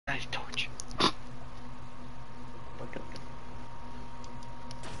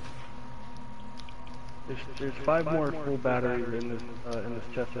There's 5 more full batteries in this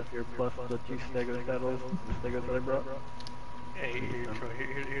chest up here, plus the 2 stego saddles, the stegos that I brought. Hey,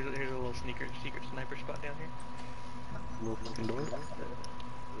 here's a little secret sniper spot down here. Little fucking door.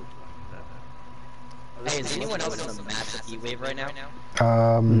 Hey, is anyone else in a massive heat wave right now?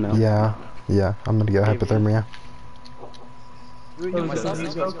 No. Yeah, I'm gonna get hypothermia.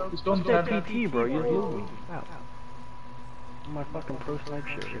 Just don't say PT, bro, you healed me. Wow. I'm my fucking pro snipe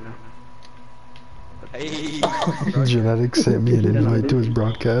shit, you know. Hey! Genetics sent me an invite to his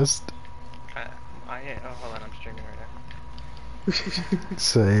broadcast. Oh, hold on, I'm streaming right now.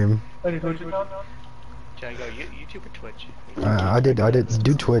 Same. Should I go YouTube or Twitch? I did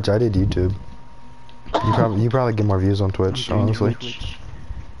do Twitch, I did YouTube. You probably get more views on Twitch, honestly.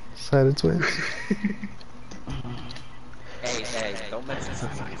 Sad Twitch. Hey, don't mention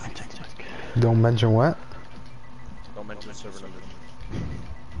Don't mention what? Don't mention server numbers.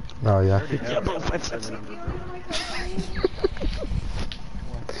 Oh yeah.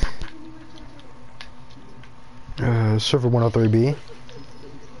 Server 103B.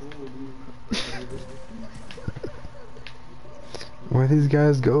 Where these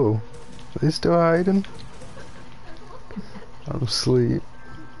guys go? Are they still hiding? I'm asleep.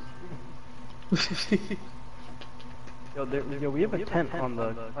 Yo, we have a tent on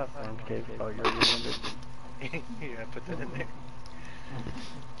the platform cave. Oh, you remember? Yeah, put that in there.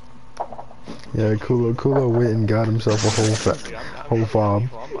 Yeah, Kulo went and got himself a whole fob.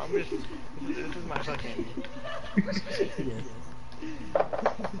 This is my fucking...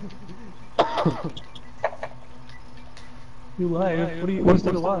 You lied. What's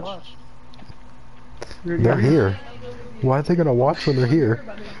there to watch? They're here. Why are they gonna watch when they're here?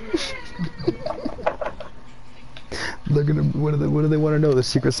 They're gonna. What do they want to know? The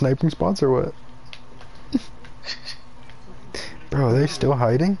secret sniping spots or what? Bro, are they still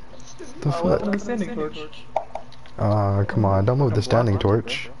hiding? The fuck? Come on! Don't move the standing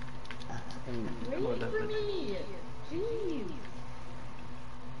torch.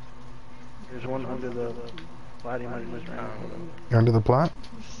 There's one under the plat. He might have just ran out. Under the plat?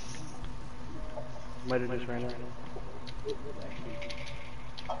 Might have just ran out.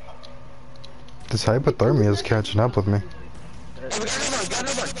 This hypothermia is catching up with me.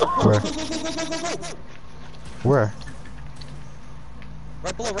 Where? Where?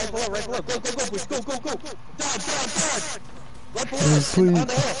 Right below, go, boys, go! Dodge! Right below! I'm asleep.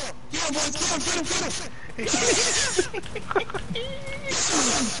 Get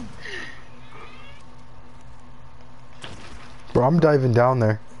him! Bro, I'm diving down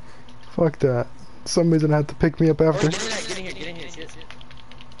there. Fuck that. Somebody's gonna have to pick me up after. Get in here.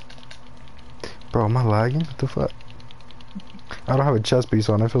 Bro, am I lagging? What the fuck? I don't have a chest piece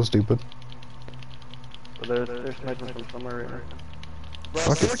on, I feel stupid. But they're sniping from somewhere right now. Bro,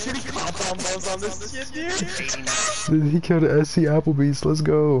 Fuck we're shooting combos on this shit, dude! He killed a SC AppleBees, let's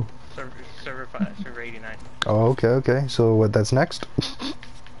go. Server 89. Oh, okay. So what, that's next?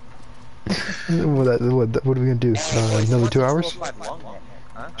 what are we gonna do? Another 2 hours?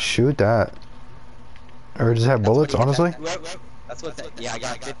 Shoot that. Or does it have bullets, honestly? That's what yeah, I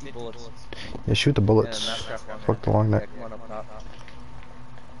got 50 bullets. Yeah, shoot the bullets. Fuck the long neck.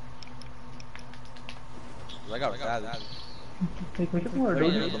 I got that. Hey, can we get more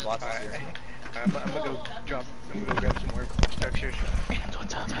doors? I'm gonna go grab some more structures.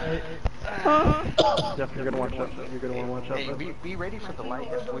 Jeff, you're gonna watch out. You're gonna wanna watch out. Hey, be ready for the light.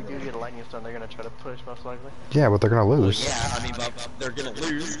 If we do get a lightning storm, they're gonna try to push most likely. Yeah, but they're gonna lose. Yeah, I mean, but they're gonna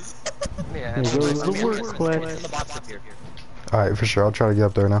lose. Yeah. The work class. Alright, for sure. I'll try to get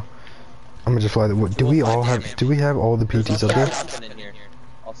up there now. I'm gonna just fly. Do we have all the PTs up there?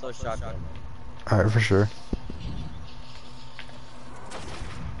 Also shotgun. Alright, for sure.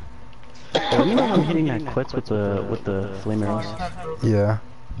 Oh, you know I'm hitting that quits with the flame arrows? Yeah.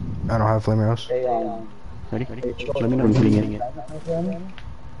 I don't have flame arrows. Ready? Let me know when you're hitting it.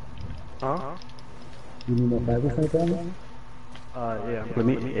 Huh? You need a fiber sniper ammo? Yeah.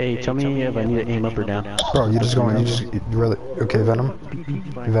 Hey, tell me if I need to aim up or down. Bro, you really, okay, Venom?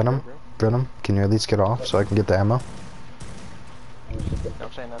 Venom, can you at least get off so I can get the ammo?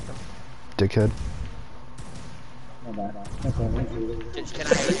 Don't say nothing. Dickhead. No bad. Can I make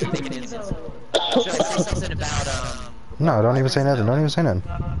an instance? Should I say something about, No, don't even say nothing, well,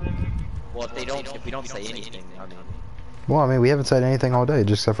 if we don't say anything, I mean... Well, I mean, we haven't said anything all day,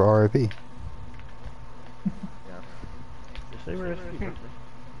 just except for RIP.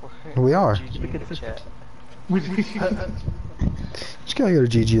 We are. Just gotta go to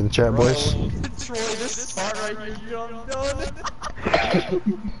GG in the chat, boys. Troy, this spot right here, I'm done.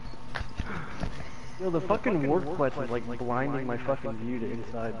 Yo, the fucking work clutch is like blinding my fucking view to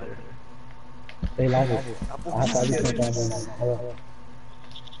inside there. Stay live. I have AppleBees everything United. down there.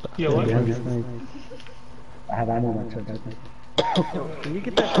 Yo, what? I have ammo on my chest. Yo, can you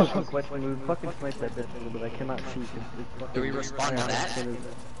get that fucking question move? Fucking snipe that bitch a little bit. I cannot see because it's fucking. Do we respond to that? Skin is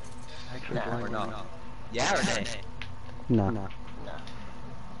actually Nah, or blinding no? me. Yeah or nay? No.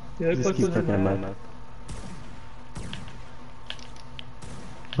 Yeah, Just keep fucking in mind.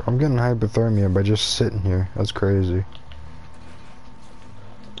 I'm getting hypothermia by just sitting here. That's crazy.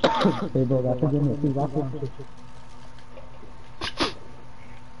 Hey bro, that's a good one. Please rock one.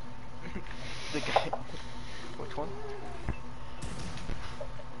 The guy. Which one?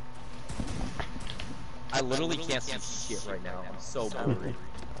 I literally can't see shit right now. I'm so blurry.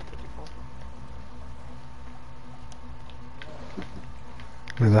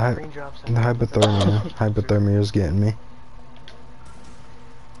 The, the hypothermia is getting me.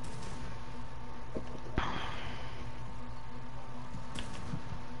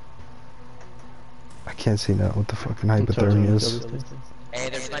 I can't see now what the fucking hypothermia is. Hey,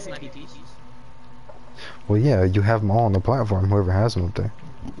 there's sniping PTs. Well, yeah, you have them all on the platform. Whoever has them up there,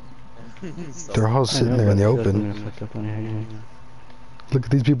 they're all sitting there in the open. Look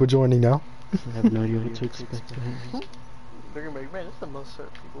at these people joining now. I have no idea what to expect. They're gonna be like, man, that's the most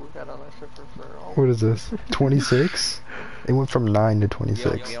people we've had on our server for all. What is this? 26? It went from 9 to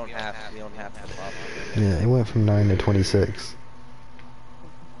 26. We don't have to bother. Yeah, it went from 9 to 26.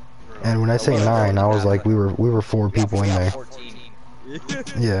 And when I say 9, I was like, we were 4 people in there. 14.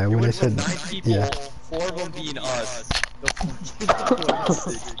 Yeah, when I said, 9 people, yeah. 4 of them being us.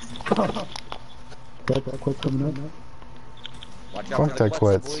 The Quit coming up. Watch out Fuck for that the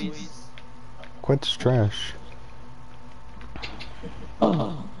quits. boys. Quit's trash.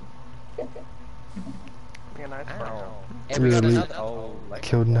 Yeah, nice. Ow. Hey, we got Really another. Oh, like,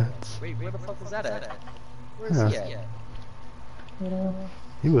 killed nuts. wait, where the fuck was that at? Where's Yeah. he at?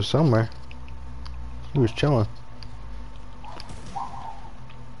 He was somewhere. He was chilling.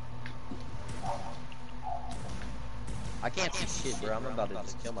 I can't see shit, bro. I'm about to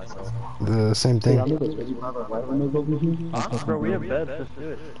just kill myself. The same thing. Bro, Bro, we have beds. Let's do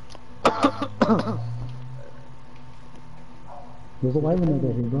it. there's a wyvern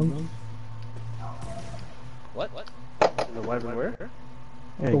over here, bro. What? The wyvern where?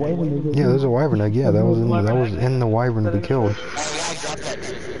 The wyvern over Yeah, there's a wyvern egg. Yeah, that was in the wyvern we killed. Oh, yeah, I dropped that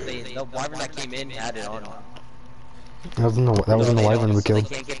shit because the wyvern that came in had it on. That was in the wyvern we So they killed.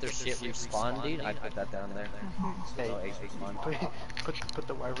 can't get their shit respawned, dude. I put that down there. Hey, So eggs respawn. put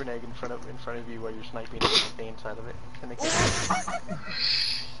the wyvern egg in front of you while you're sniping and stay inside of it, and they can't.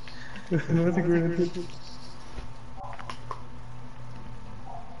 That's a great idea.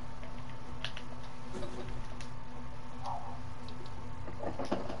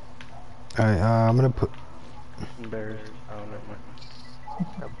 Alright, I'm gonna put. Bears. Oh, never mind.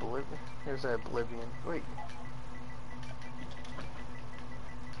 Oblivion. There's that Oblivion. Wait,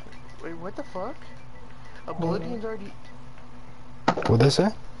 what the fuck? Oblivion's already. What'd they say?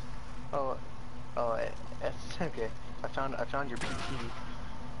 Oh, okay. I found your PT.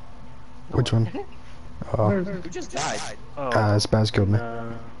 Which one? Oh, Who just died? Oh, Spaz killed me.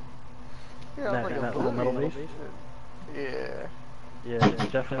 Yeah, I was like that little metal Oblivion. base? Yeah. Yeah,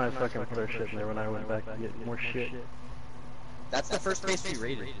 Jeff and I fucking put our shit in there when I went back to get more shit. That's the first base we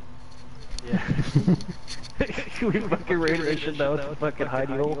raided. Yeah. We fucking raided that shit now. It's a fucking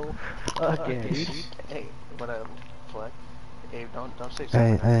hidey hole. Again, dude. Hey, what Fleck? Hey, don't say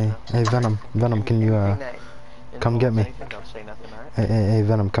Hey, something. hey, Venom, can you come get me? Don't say nothing, alright? Hey,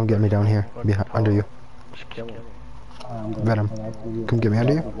 Venom, come get me down here, behind, under you. Just kill him. Venom, come get me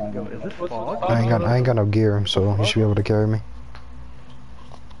under you. Yo, is this fog? I ain't got no gear, so you should be able to carry me.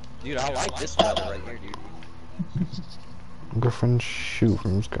 Dude, I like this weather right here, dude. Girlfriend shoot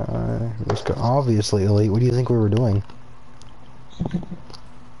from sky. This guy obviously elite. What do you think we were doing?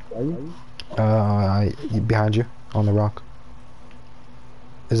 Behind you on the rock.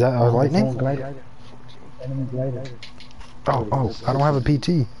 Is that our lightning? Oh, I don't have a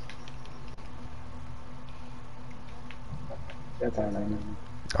PT. That's our lightning.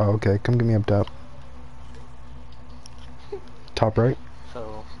 Oh, okay. Come get me up top. Top right.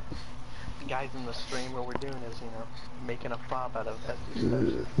 So, guys in the stream, what we're doing is, making a fob out of that.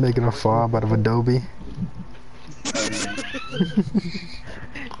 Making a fob out of Adobe.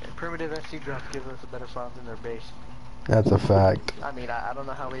 Primitive SC drops give us a better fob than their base. That's a fact. I mean, I don't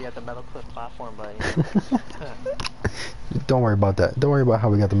know how we got the metal clip platform, but Don't worry about that. Don't worry about how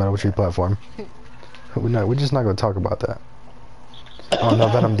we got the Metal Tree platform. We're just not gonna talk about that. Oh no,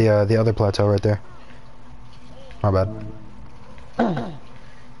 Venom, the other plateau right there. My bad.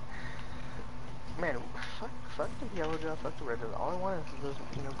 man, fuck the yellow drop, fuck the red drop. All I want is those,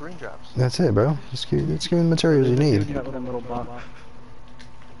 you know, green drops. That's it, bro. Just give me the materials you need. That little middle box.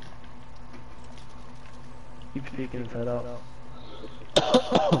 Keep speaking inside out.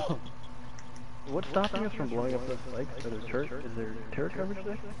 What's stopping us from blowing up those spikes? Are there is there turret coverage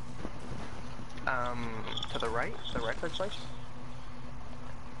there? To the right side spikes?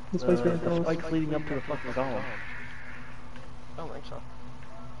 The space right in front The of us. spikes leading up to the fucking column. I don't think so.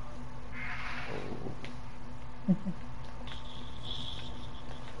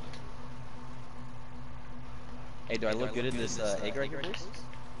 Hey, do I look good in this egg right here, boys?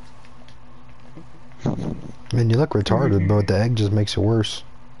 I mean, you look retarded, but the egg just makes it worse.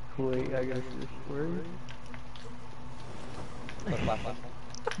 Wait, I gotta see this. Where are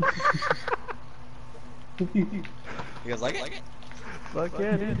you? You guys like it? Fuck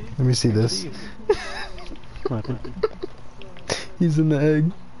yeah, dude. Let me see this. He's in the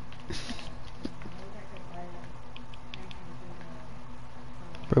egg.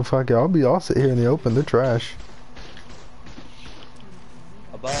 Bro, fuck it. I'll sit here in the open. They're trash.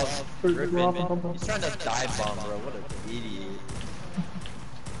 Above. Griffin. He's trying to dive bomb, bro. What an idiot.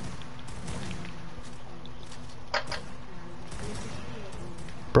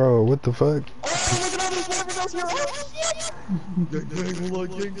 Bro, what the fuck? Oh, look at all these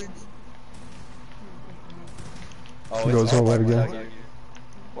watermelons here! Oh, He goes all that again.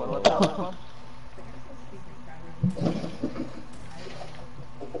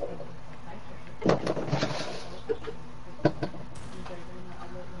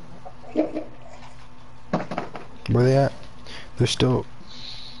 Where they at? They're still...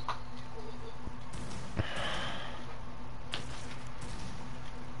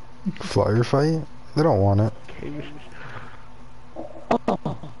 Flyer fight? They don't want it.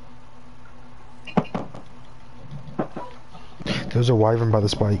 There's a wyvern by the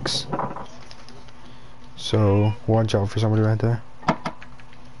spikes. So, watch out for somebody right there.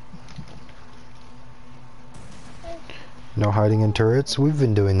 No hiding in turrets? We've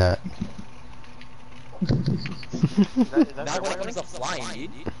been doing that. That one comes up flying, dude.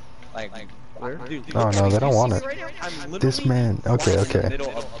 Like, where? Dude, Oh no, they don't want it. I'm This man... Okay, in the okay. middle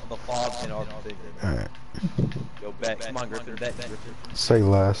of the fog in our big. Alright. Yo, bet. Come on, Griffin, bet. Griffin. Say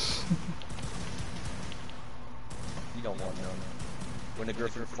less. You don't want no. When the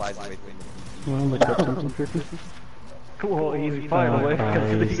Griffin flies away from the Well, look up something for Cool, easy, fine, away.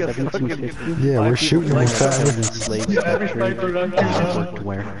 You got fucking... Yeah, we're shooting with fabbies.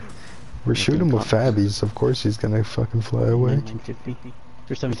 We're shooting with fabbies. Of course he's gonna fucking fly away. 1950.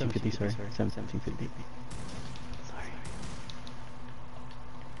 Or 1750, sorry. 1750. Sorry.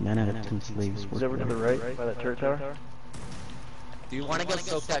 9 out of 10 slaves work. Is over to the right, by that turret tower? Do you want to go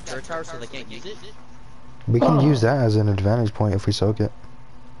soak that turret tower so they can't use it? We can use that as an advantage point if we soak it.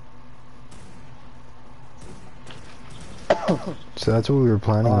 So that's what we were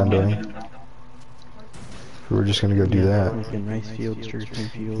planning on doing. We were just gonna go do that. Like in rice fields, sugarcane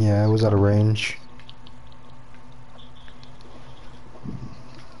fields. Yeah, it was out of range.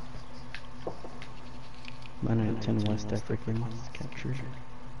 Mine out of 10 West African captured.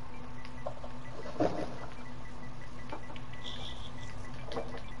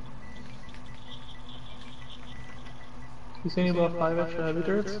 You see any about 5 extra heavy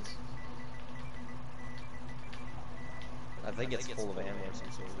turrets? I think it's full of ammo or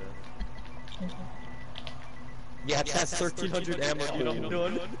some sort of that. Yeah, it has 1300 ammo, dude. I'm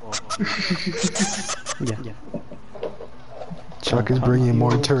done. Yeah. Chuck is bringing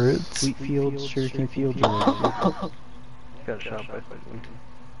more turrets. Wheat fields, sugarcane fields, or... Got shot by something.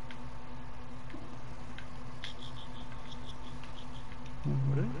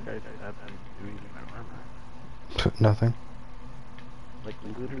 What are you guys happening doing in my armor? Nothing. Like,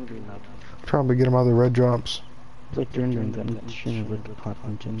 literally nothing. Probably get him out of the red drops. It's like during the shit with the pop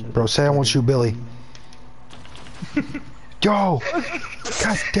engine. Bro, say I won't shoot Billy. Yo!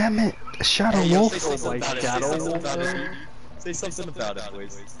 God damn it! Shadow Wolf! Say something about it,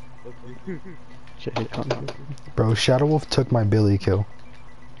 boys. Bro, Shadow Wolf took my Billy kill.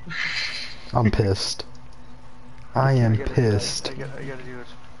 I'm pissed. I am pissed. I gotta do is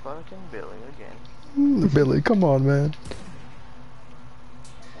fucking Billy again. Billy, come on, man.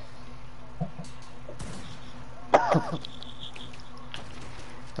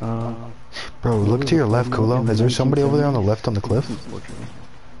 Bro, look to your left, Kulo. Is there somebody over there on the left on the cliff?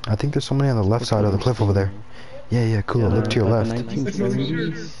 I think there's somebody on the left side of the cliff over there. Yeah, Kulo, look to your left.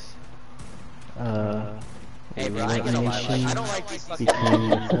 1970s. Hey, bro, I ain't gonna lie, like, I don't like these fucking Became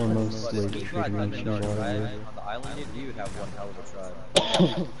the foremost slave you trading tried my nation nuts, of all right? over. On the island, you have one hell of a tribe.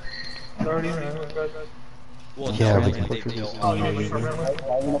 Already, right? Well, Yeah, no, but- like, they built- Oh, you mean from Maryland?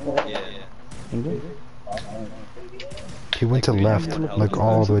 yeah. England? He went to left, like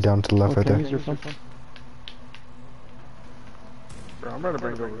all the way down to the left right there. Bro, I'm about to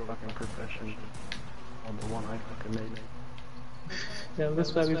bring over fucking profession on the one I fucking made. Yeah,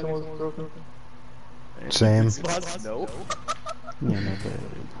 this fab is almost broken. Same. No. Yeah, no, but...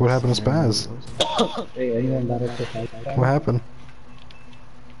 What happened to Spaz? Hey, anyone got it to fight? What happened?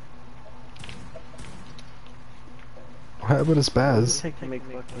 What happened to What does it Spaz? take to make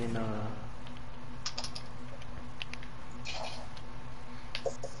fucking,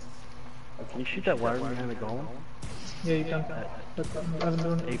 Can you shoot that wire behind the golem? Yeah, you can. But I haven't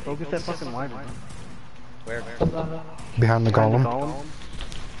done Hey, it. focus that fucking wire. Where? Behind the Behind the golem. golem?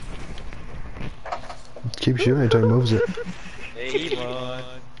 Keep shooting until he moves it. Hey, he run.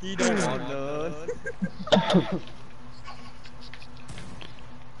 He don't want none.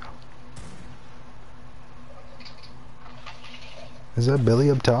 Is that Billy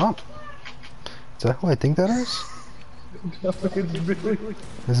up top? Is that who I think that is?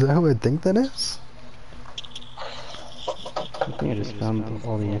 Is that who I think that is? I think I just found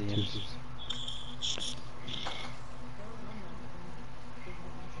all the answers.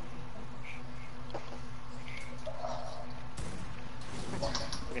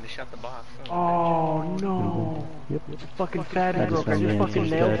 We're gonna shut the box. Oh no! Yep. It's fucking fatty I broke. just I found just the fucking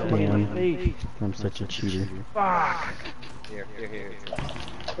answers. nailed somebody in the Goddamn. face. I'm such a cheater. Fuck! Here.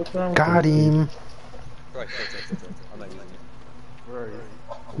 What's wrong with Got you? him. Right. I'm not using it. Where are you?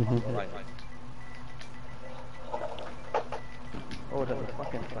 Right. Oh, is that a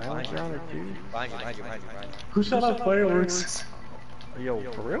fucking silent round or two? Behind you. Who shot off fireworks? Yo,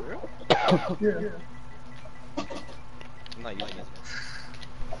 for real? Yeah. I'm not using it.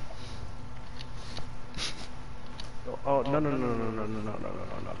 Oh, no.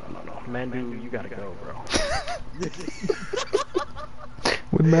 Mandu, you gotta go, bro.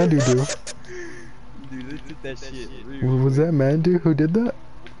 What did Mandu do? Dude, they did that shit real. Was that Mandu who did that?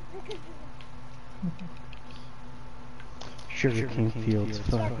 Sugar cane fields.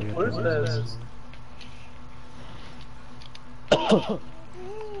 Fuck. Where's this?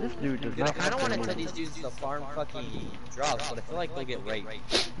 This dude does Dude, not I kinda wanna fucking tell move. these dudes to farm fucking drugs, but I feel like they'll get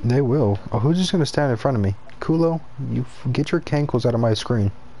raped. They will. Oh, who's just gonna stand in front of me? Kulo, you get your cankles out of my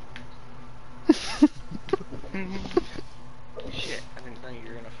screen. Shit, I didn't know you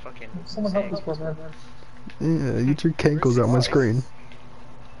were gonna fucking. Someone help this poor man. Yeah, get your cankles out my screen.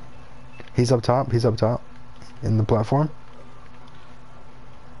 He's up top. In the platform.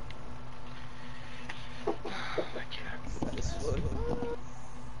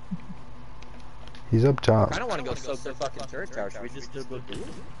 He's up top. I don't wanna go soak their fucking turret tower. Should we just go do it?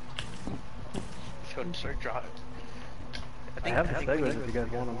 Showed start drawing. I have the segments if you guys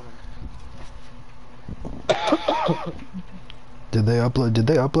want them. Did they upload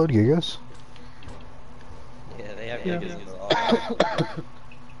Gigas? Yeah, they have Yeah. niggas either off.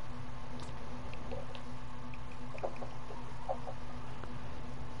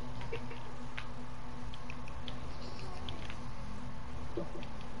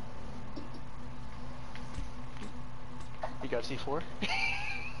 You got C4?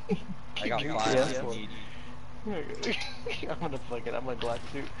 I got 5. Yeah. I need- I'm gonna black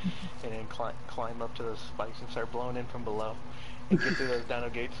suit and then climb up to those spikes and start blowing in from below and get through those dino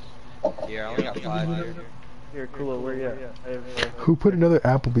gates. Here, I only got 5 here. Here, Kulo, where you at? I have, Who put another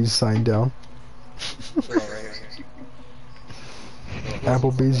AppleBees sign down? They're all right here.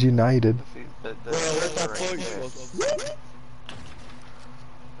 AppleBees United. See, the Where's that right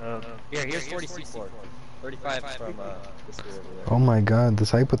there. Here's 40 C4. 35 from this dude over there. Oh my god,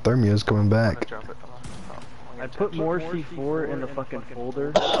 this hypothermia is coming I'm gonna back. drop it. I put more C4 in the fucking folder.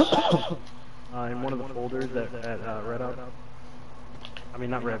 In one of the folders at Red Up. I mean,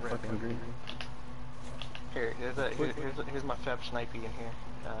 not Red, fucking Green. Here, here's my Feb snipey in here.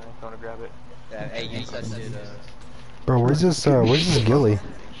 Going to grab it. Hey, use that shit. Bro, where's this Gilly?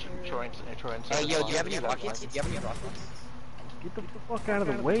 Troy and Hey, yo, do you have any rockets? Get the fuck out of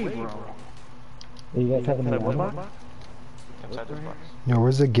the way, bro. Hey, you guys have any Can I whip ammo? box? Inside this box. Yo,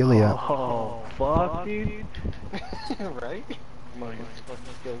 where's the Gilly at? Oh, fuck, dude. Right?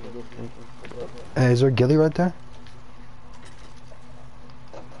 Hey, is there a Gilly right there?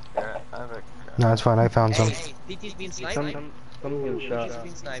 Yeah, I have a... No, it's fine, I found some. Hey, PT's being sniped. Some getting shot. PT's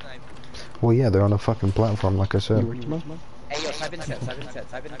being sniped. Well, yeah, they're on a fucking platform, like I said. Hey, yo, type in the chat, please.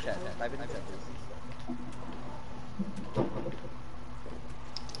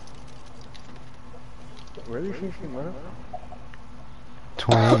 Where are these things from?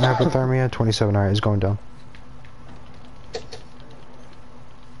 28 hypothermia, 27, alright, it's going down.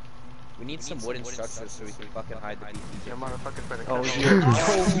 We need some wooden structures so we can fucking hide the PTs. Yeah, motherfucker better Oh, cut yeah.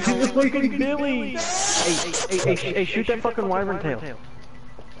 those. Oh, fucking Billy! Hey, shoot that fucking wyvern tail.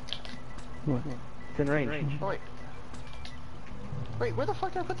 What? It's in range. Oh, wait, where the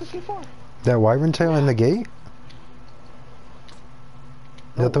fuck did I put the C4? That wyvern tail in the gate?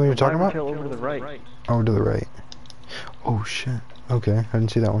 Is that the one you're talking about? Tail over to the right. Oh, to the right. Oh shit. Okay, I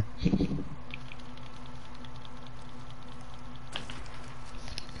didn't see that one.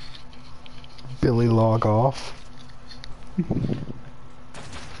 Billy log off.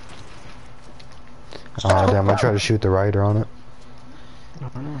 Oh damn, I tried to shoot the rider on it.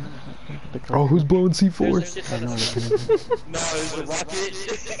 Oh, who's blowing C4? No, it was a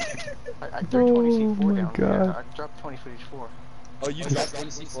rocket. I threw 20 C4 Oh my down. God. Yeah, I dropped 20 footage 4. Oh, you dropped one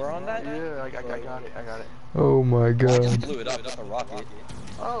C4 on that? Yeah, I got it. Oh my I just god. blew it up with a rocket.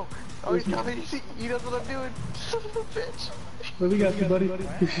 Oh, he's coming. He knows what I'm doing. Son of a bitch. What we got you, buddy?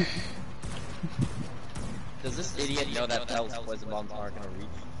 Does this idiot know that those poison bombs aren't gonna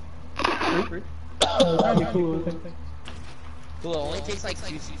reach? Oh, that'd be cool. Cool, it only takes like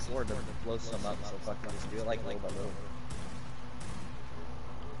 2 C4 to blow some up, so fucking just do it like little by little.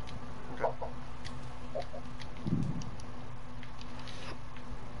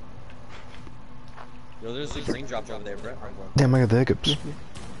 Yo, there's a green drop over there, Brett. Damn, I got the hiccups.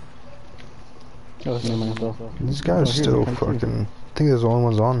 That was me myself. These guys still fucking. I think there's the only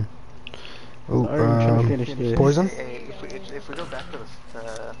ones on. Oh, poison? Hey, if we go back to the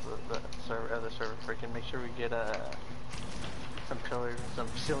server, other server, freaking make sure we get some pillars, some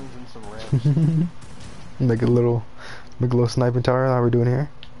ceilings, and some ramps. Make a little sniping tower like we're doing here.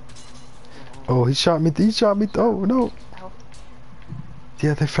 Oh, he shot me. Oh no.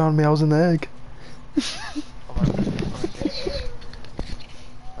 Yeah, they found me. I was in the egg. Hold on,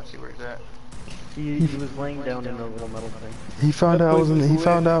 let's see where he's at. He was laying down in a little metal thing. He found out I was in. He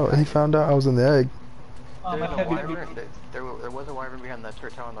found out I was in the egg. There's a wyvern. There was a wyvern behind that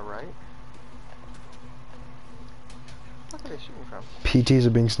turret tower on the right. Where are they shooting from? PTs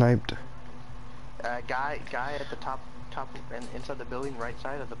are being sniped. Guy at the top and inside the building, right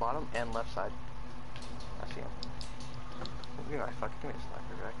side at the bottom and left side. I see him. Give me a sniper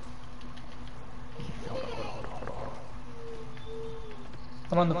back.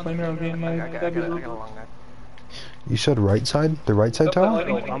 I'm on the flamer game, man. I got a long guy. You said right side? The right side tower?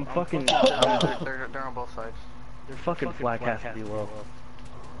 Oh, I'm fucking. They're on both sides. They're fucking flat has to be low.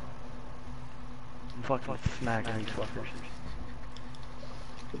 I'm fucking smacking these fuckers.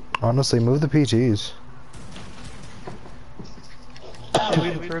 Honestly, move the PTs. Yeah, we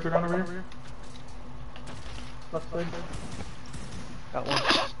have a turret around over here. Left side. Got one.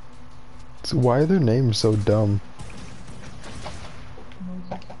 So why are their names so dumb?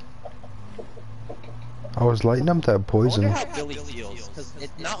 I was lighting up that I poison. wonder how Billy feels, because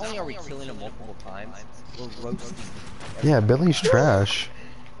not only are we killing him multiple times, we're roasting him. Yeah, Billy's trash.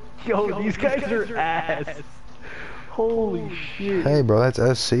 Yo, these guys are ass. Holy shit. Hey, bro,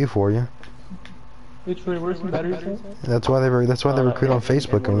 that's SC for you. Which way, where's some batteries at? That's why they recruit on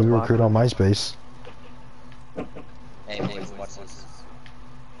Facebook and we recruit on MySpace. Hey, boys, watch this.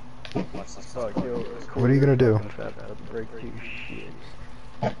 Watch this. Fuck, yo, What are you gonna do? Break two shit.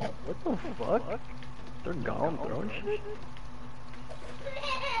 What the fuck? They're gone throwing shit?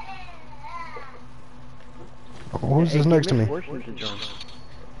 Oh, who's this next to me?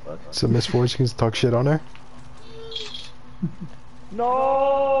 So Miss Fortunes talk shit on her?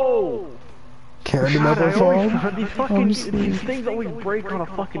 No! Candy God, Mapple I always, phone? these fucking these things always break on a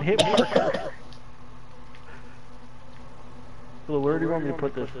fucking hit marker. So where do you want me to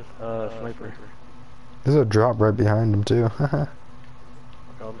put this sniper? There's a drop right behind him too. I'll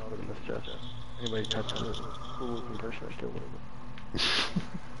just put it in this chest. Anybody touch this cool looking person or kill it.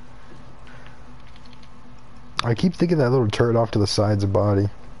 I keep thinking that little turret off to the side's a body.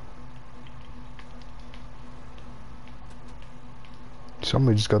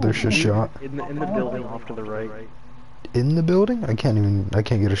 Somebody just got their shit shot. In the building off to the right. In the building? I can't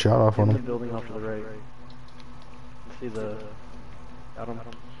get a shot off on In the him. building off to the right. See the... Got him.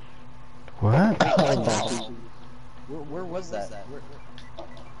 What? Where was that?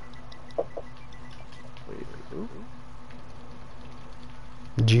 Wait, who?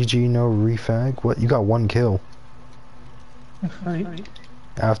 GG, no refag? What? You got one kill. Right.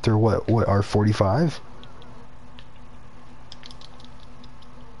 After what, R45?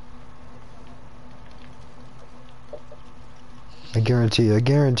 I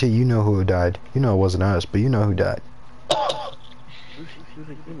guarantee you know who died. You know it wasn't us, but you know who died. Who's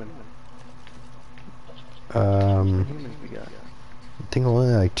a human? I We got. think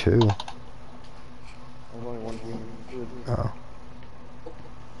only like 2. There's only one human. Oh.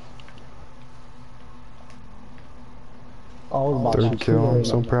 All about Third kill. I'm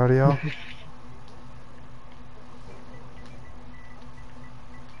so proud of y'all.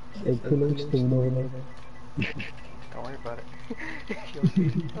 Hey, killer, staying over there. Don't worry about it.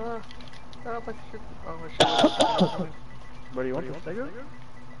 But shit. Oh, shit. Buddy, you want the stego?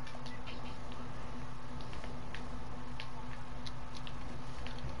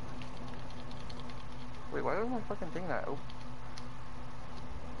 Wait, why was my fucking thing not open?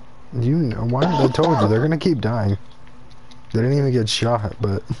 You know why? I told you they're gonna keep dying. They didn't even get shot,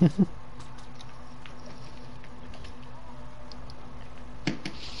 but.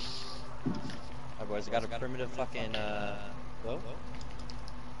 Alright boys, I got a primitive fucking bow.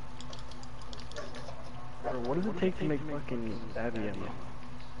 Bro, what does it take to make fucking stabby ammo?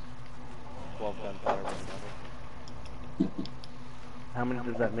 12 gunpowder. How many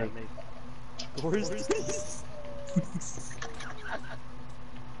does that make? Where's this?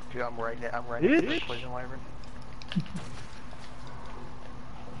 Dude, I'm right next to the poison wyvern.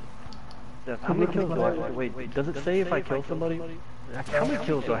 Jeff, how many kills do I have? Wait, does it say if I kill somebody? How many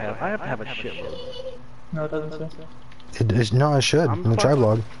kills do I have? I have to have a shitload. No, it doesn't say. No, it should. In the tribe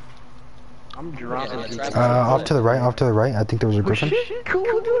log. I'm dropping. Off to the right, off to the right. I think there was a griffin. Shit, cool,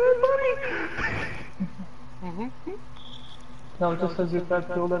 buddy! No, it just says you've got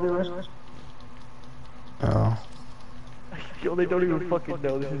killed everywhere. Oh. Yo, they don't even fucking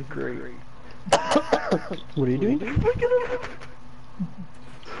know. This is great. What are you doing?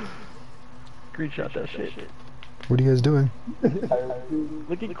 Screenshot that shit. What are you guys doing?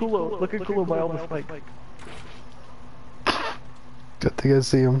 Look at Kulo. Look at Kulo by all the spikes. Good thing I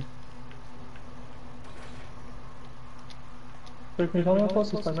see him. Can you tell me how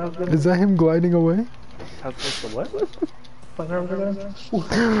close this Spider over Is that him gliding away? How close to what? Spider over there?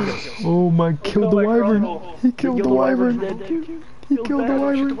 Oh my, killed the wyvern. He killed the wyvern. He killed the Shoot the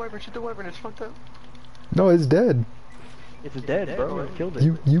wyvern. wyvern, shoot the wyvern, it's fucked up. No, it's dead. It's dead, bro. I killed it.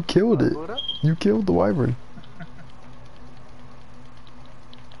 You killed it. Blew it up? You killed the wyvern.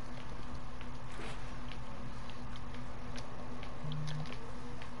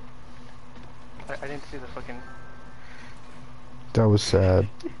 I didn't see the fucking... That was sad.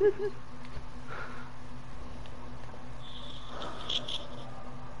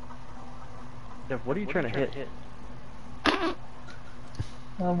 Jeff, what are you trying to hit?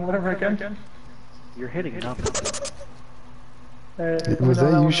 Whatever I can. You're hitting nothing. Was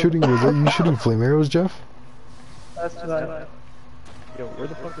that you shooting? Was that you shooting flame arrows, Jeff? That's tonight. Yo, where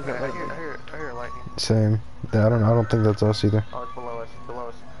the fuck is I that right hear lightning. Same. Yeah, I don't think that's us either. Oh, it's below us, below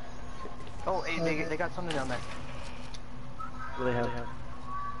us. Oh, hey, they got something down there. What do they have?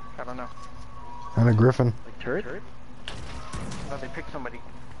 I don't know. And a griffin. Like turret? No, they picked somebody.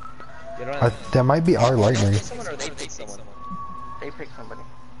 You don't That might be our lightning. pick someone or they pick someone? They picked somebody.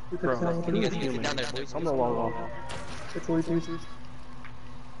 Bro, Can you guys get down there, boys? I'm gonna log off. It's always easy.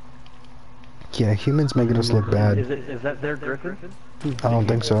 Yeah, humans making us look bad. Is that their griffin? I don't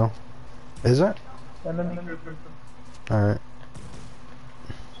think so. Is it? And then Alright.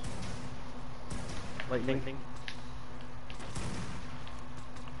 Lightning.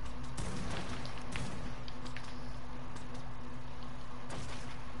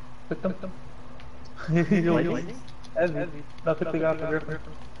 pick them. Lightning? Heavy. Now pick the guy for Griffin.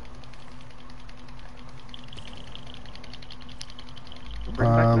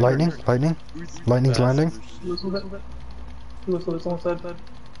 Lightning? Lightning's landing? Whistle it. Whistle it, someone said.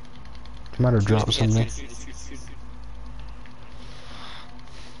 Might have dropped something.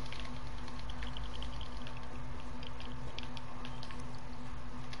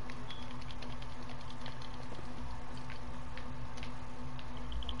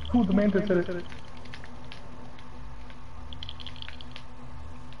 Ooh, the man said it.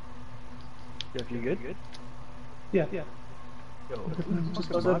 Jeff, you good? Yeah. Yo, Just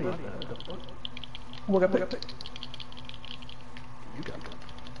fucking go body there. is that? Oh, I got picked. You got it.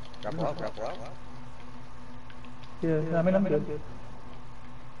 Grapple out. Yeah, I mean, I'm good.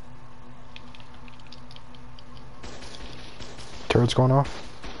 Turret's going off.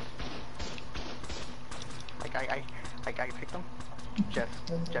 I picked him. Jeff,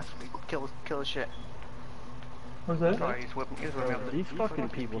 kill his shit. What's that? Oh, he's whipping up. These fucking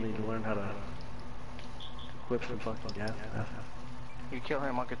people need to learn how to equip some fucking gas. You kill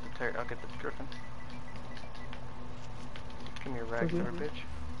him, I'll get the griffin. Give me a rag there, bitch.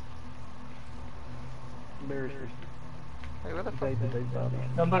 Embarrassing. Hey, where the fuck?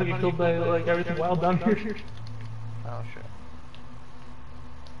 I'm about to get killed by like everything wild down here. Oh shit.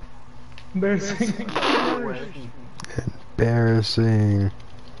 Embarrassing. Embarrassing.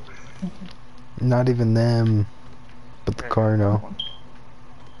 Not even them. But the car, no.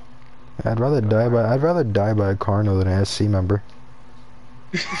 I'd rather die by a Carno than an SC member.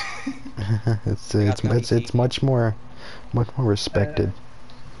 it's much more respected.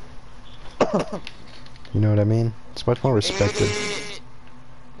 You know what I mean? It's much more respected.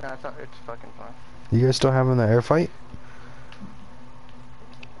 No, it's fucking fine. You guys still having the air fight?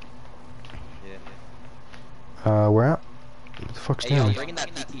 Yeah. Where at? What the fuck's Hey, yo, down? bringing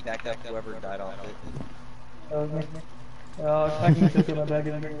that PT back up, whoever died off it. I can just get my bag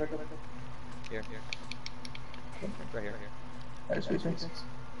and bring it back up. Here. Right here. Alright, sweet, thanks.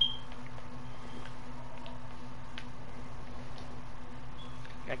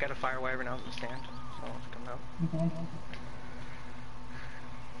 I got a fire wyvern out in the stand, so it's coming out.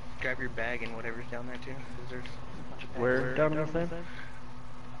 Grab your bag and whatever's down there too, because there's a bunch of bags. Where down in the sand?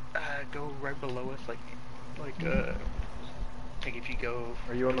 Go right below us, like if you go...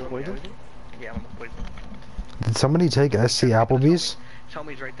 Are you on the poison? Yeah, I'm on the poison. Did somebody take SC AppleBees? Tell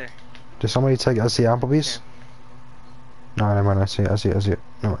me's right there. Did somebody take SC AppleBees? No, never mind. I see it.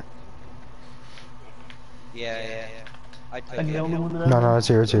 Never mind. Yeah. I took it. No, it's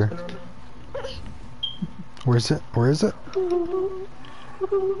here. Where is it? You guys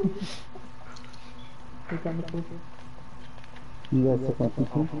took my PT?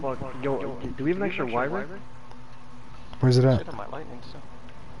 Oh fuck. Yo, do we have an extra wyvern? Where's it at? Shit on my lightning stuff.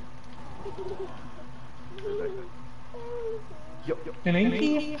 An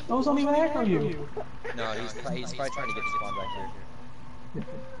AP? Those don't even act on you. No, he's probably trying to get the spawn back here.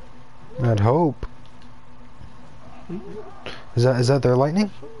 I'd hope. Is that their lightning?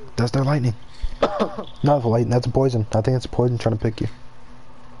 That's their lightning. Not the lightning. That's a poison. I think it's a poison trying to pick you.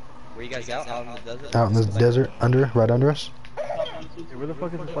 Where you guys out in the desert? Out in the desert, right under us. Hey, where the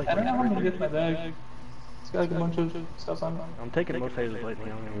fuck is this lightning? I don't know how I'm gonna get my bag. It's got like a bunch of stuff on it. I'm taking most of this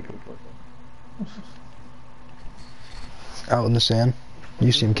lightning. I'm gonna come for it. Out in the sand.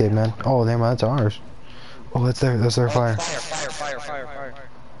 You see him, caveman. Oh, damn, that's ours. Oh, that's their fire. Fire.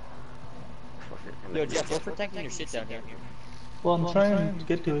 Yo, Jeff, we're protecting your shit down here. Well, I'm trying to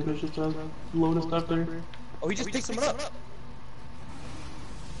get to it. There's just a load of stuff there. Oh, he just picked someone up.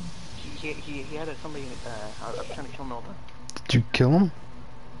 He had somebody, I was trying to kill him all the time. Did you kill him?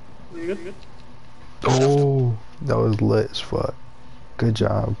 You good? Oh, that was lit as fuck. Good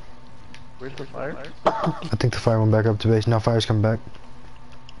job. Where's the fire? I think the fire went back up to base. Now fire's coming back.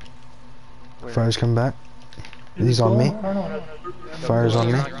 Where? Fire's coming back. He's on me. Fire's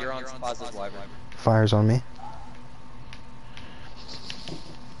on me. You're on Spaza's wyvern. Fire's on me.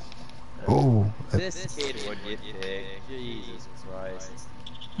 Oh. This kid would get picked. Jesus Christ.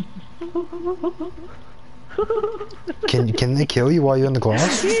 Can they kill you while you're in the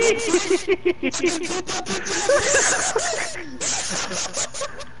glass?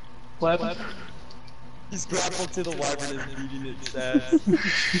 What? He's grappled to the wyvern and is beating its ass.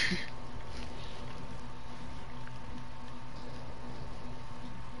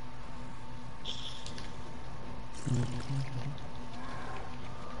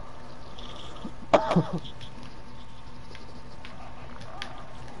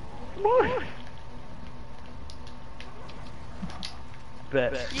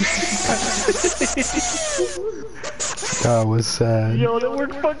 Bet. That was sad. Yo, that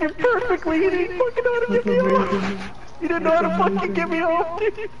worked fucking perfectly. He didn't fucking know how to get me off. He didn't know how to fucking get me off,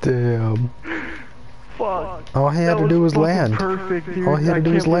 dude. Damn. Fuck. All he had to do was land. Perfect, dude. All he had to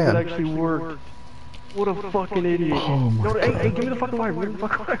do was land. It actually worked. What a fucking idiot. Oh my No, God. hey, give me the fucking wire. Give me the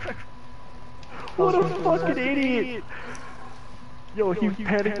fucking wire. What a fucking idiot. Yo, he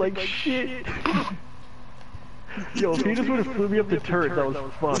panicked like shit. Yo, if he just would've flew me up the turret, that was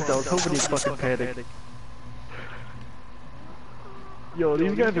fucked. I was hoping he'd fucking panic. Yo,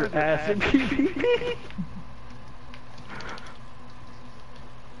 these guys are ass in PvP.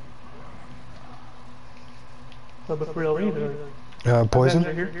 So before you'll read it. Poison?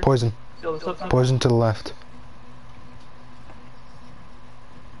 Poison. Poison to the left.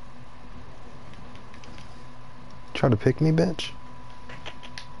 Try to pick me, bitch?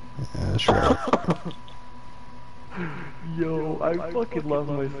 Yeah, that's right. Yo, I fucking love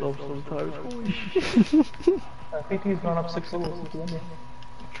myself sometimes. Holy shit. I think he's gone up 6 levels since the end.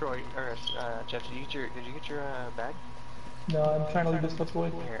 Troy, or Jeff, did you get your bag? No, I'm trying to leave this stuff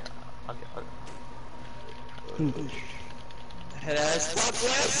away. Here, I'll get. Head ass.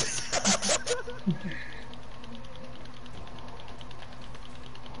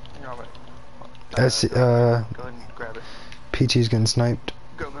 Here, I'll wait. That's, Go ahead and grab it. PT's getting sniped.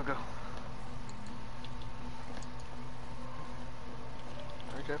 Go. Alright,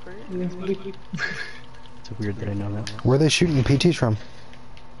 Jeff, are you? It's weird that I know that. Where are they shooting PTs from?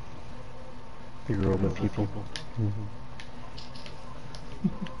 Big robot people.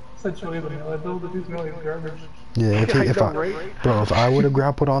 Such a way to build the dude's like garbage. Yeah, bro, if I would have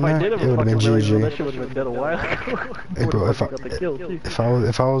grappled on there, it would have been GG. That shit would have been dead a while ago. Hey, bro, if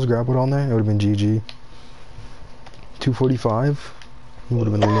I was grappled on there, it would have been GG. 245, it would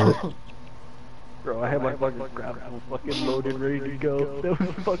have been lit. Bro, I had my fucking grapple fucking loaded, ready to go. That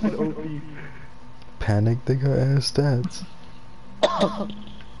was fucking OP. Panic, they got ass stats.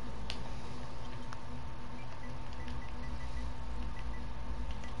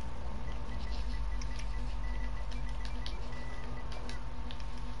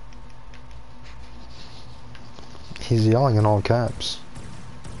 He's yelling in all caps.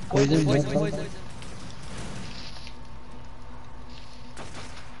 Poison, poison, poison.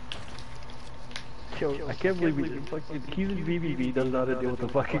 Yo, I can't believe he fucking Keys BBB doesn't know how to deal with the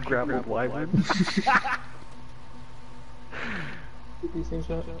fucking grappled wyvern. Decent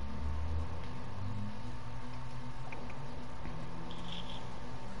shot.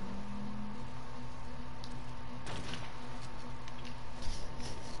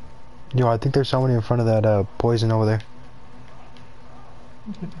 Yo, I think there's somebody in front of that poison over there.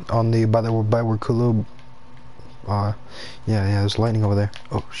 On the by where Kulub. Yeah, there's lightning over there.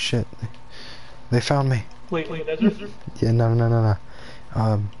 Oh shit. They found me. Wait, desert? Yeah, no.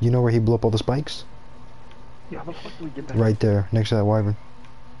 You know where he blew up all the spikes? Yeah, how the fuck do we get back? Right there, next to that wyvern.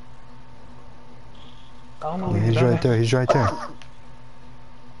 I don't know. Yeah, he's right there, he's right there.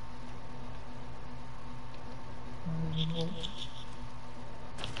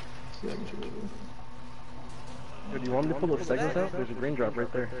 Yo, do you want me to pull those segments out? There's a green drop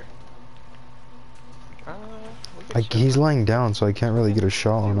right there. Like, he's laying down, so I can't really get a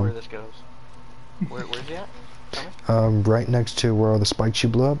shot on Where him. this goes. Where's he at? Right next to where all the spikes you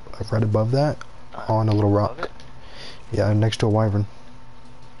blew up, right above that, on a little rock. Yeah, next to a wyvern.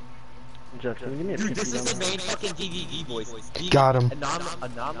 Jeff, can you give me a Dude, peek this is down the main fucking DVV voice. Got him.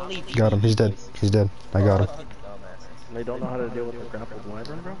 Anomaly Got him, he's dead. He's dead. I got him. And they don't know how to deal with the grappled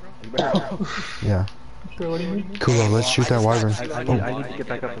wyvern, bro? You better. Yeah. Sure, what do you mean? Cool, let's shoot that wyvern. I need to get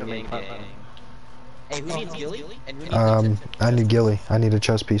back up in the main platform. Hey, who needs Gilly? And who needs I need Gilly. I need a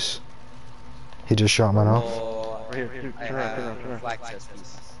chest piece. He just shot mine off. Right here, dude, I turn around. have black chest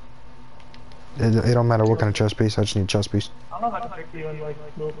piece. It don't matter what kind of chest piece, I just need a chest piece. I don't know how to pick you and like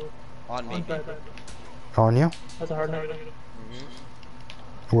move. On me. On you? That's a hard note.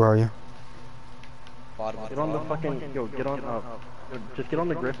 Where are you? Bottom. Get on the fucking, get on, just get on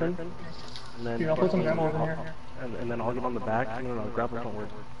the griffin, and then, Dude, I'll put some grapples in here. and then I'll get on the back. No, grapples don't work.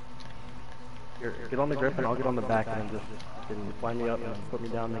 Here, get on the griffin, I'll get on the back, and then just fly me up and put me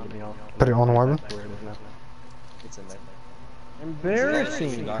down and get me off. Put it on the wyvern? That's where it is now. It's in there.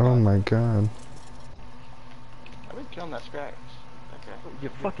 Embarrassing! Oh my god. I've been killing that Scrax. Okay. You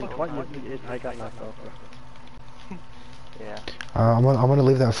fucking twat, I got knocked off, bro. Yeah. I'm gonna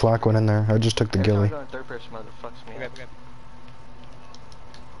leave that flak one in there. I just took the Every time I Gilly. go in third person mode, it fucks me up.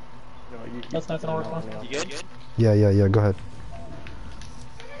 No, That's not gonna work, man. You good? Yeah, go ahead.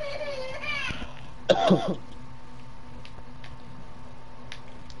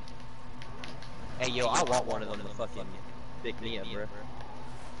 Hey, yo, I want one of them to fucking pick me up, bro.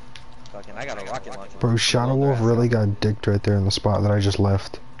 Fucking, I got a rocket launcher. Bro, Shadow Wolf really got dicked right there in the spot that I just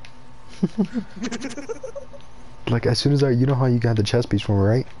left. Like, as soon as you know how you got the chest piece from,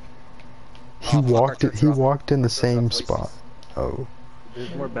 right? He walked in the same spot. Oh.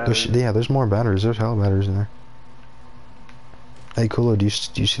 There's more batteries. There's more batteries. There's hella batteries in there. Hey, Kulo, do you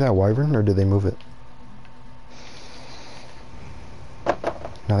see that wyvern, or did they move it?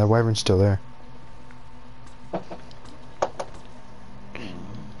 No, that wyvern's still there.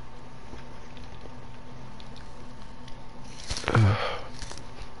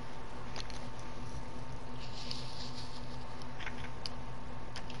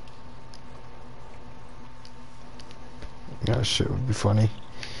 That shit would be funny.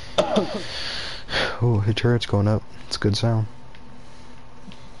 Oh, his turret's going up. It's a good sound.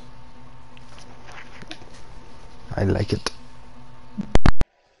 I like it.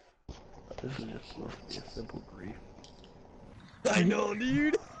 This is just supposed to be a simple grief. I know,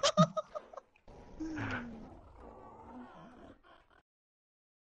 dude.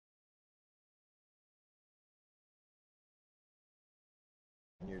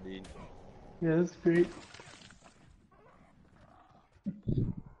 Here, dude. Yeah, that's great.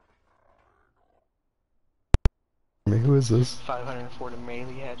 Who is this? 540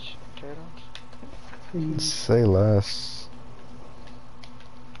 melee hatch turtles. Say less.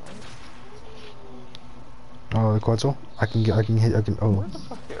 Oh, the Quetzal? I can, oh. Where the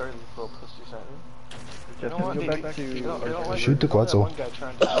fuck the early little pussies at? Just go back to... Shoot the Quetzal. One guy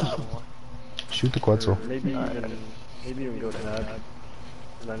trying to do anymore. Shoot the Quetzal. Maybe even go to that.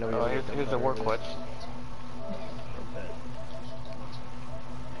 'Cause I know Oh, you'll here's the war clips. Okay.